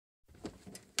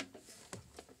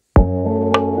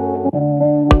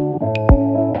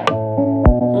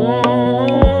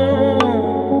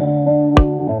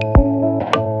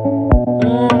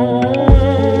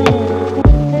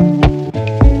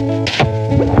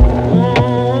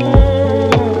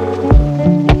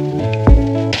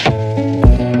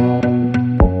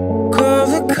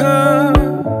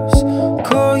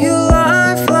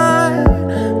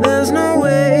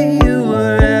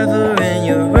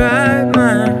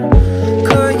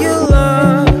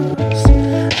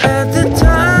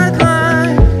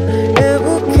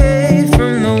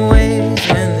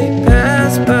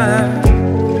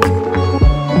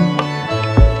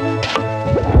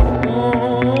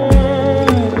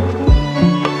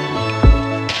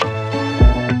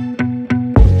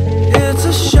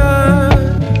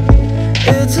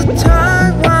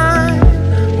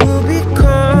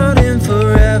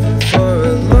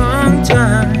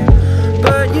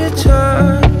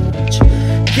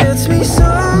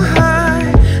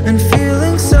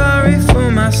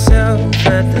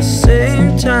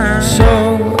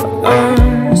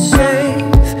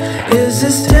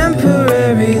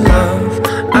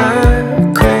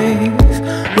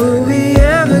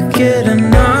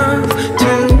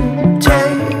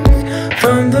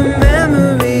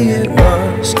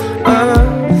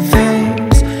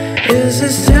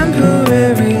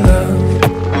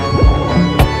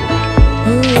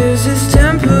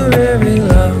temporary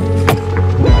love?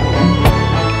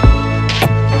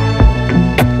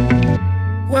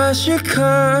 Wash your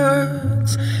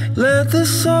cards, let the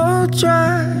salt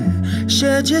dry.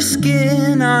 Shed your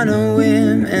skin on a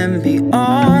whim and be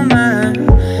all mine.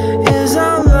 Is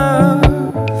our love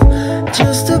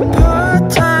just a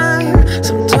part-time?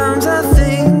 Sometimes I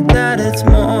think that it's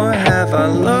more. Have I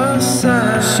lost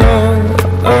sight? So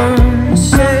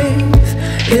unsafe.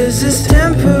 Is this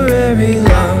temporary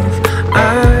love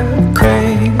I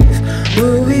crave?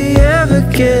 Will we ever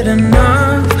get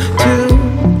enough to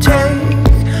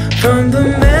take from the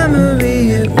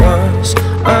memory it was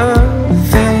a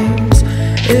phase?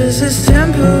 Is this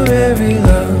temporary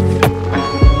love?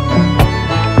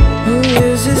 Oh,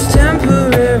 is this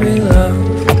temporary love?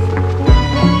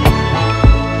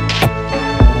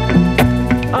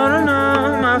 On and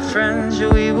on, my friends,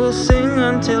 we will sing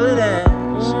until it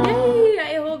ends. Yay!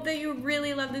 I hope that you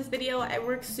really love this video. I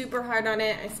worked super hard on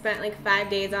it. I spent like 5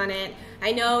 days on it.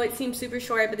 I know it seems super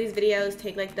short, but these videos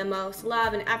take like the most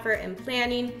love and effort and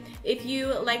planning. If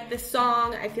you like this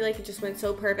song, I feel like it just went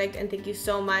so perfect, and thank you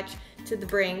so much to the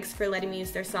Brinks for letting me use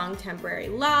their song Temporary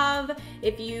Love.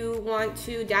 If you want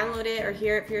to download it or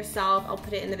hear it for yourself, I'll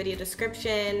put it in the video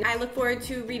description. I look forward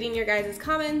to reading your guys'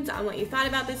 comments on what you thought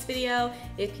about this video.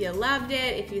 If you loved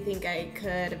it, if you think I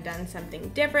could have done something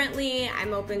differently,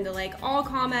 I'm open to like all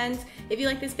comments. If you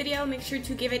like this video, make sure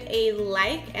to give it a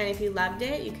like, and if you loved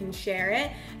it, you can share it.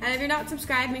 And if you're not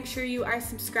subscribed, make sure you are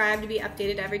subscribed to be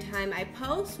updated every time I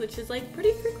post, which is like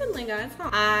pretty frequently, guys, huh?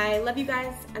 I love you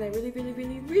guys, and I really, really,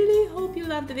 really, really hope you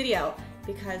loved the video,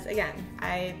 because again,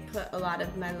 I put a lot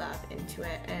of my love into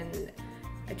it and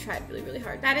I tried really, really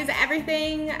hard. That is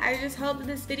everything. I just hope that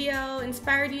this video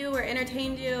inspired you or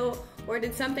entertained you or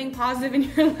did something positive in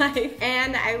your life,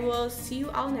 and I will see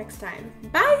you all next time.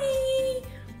 Bye!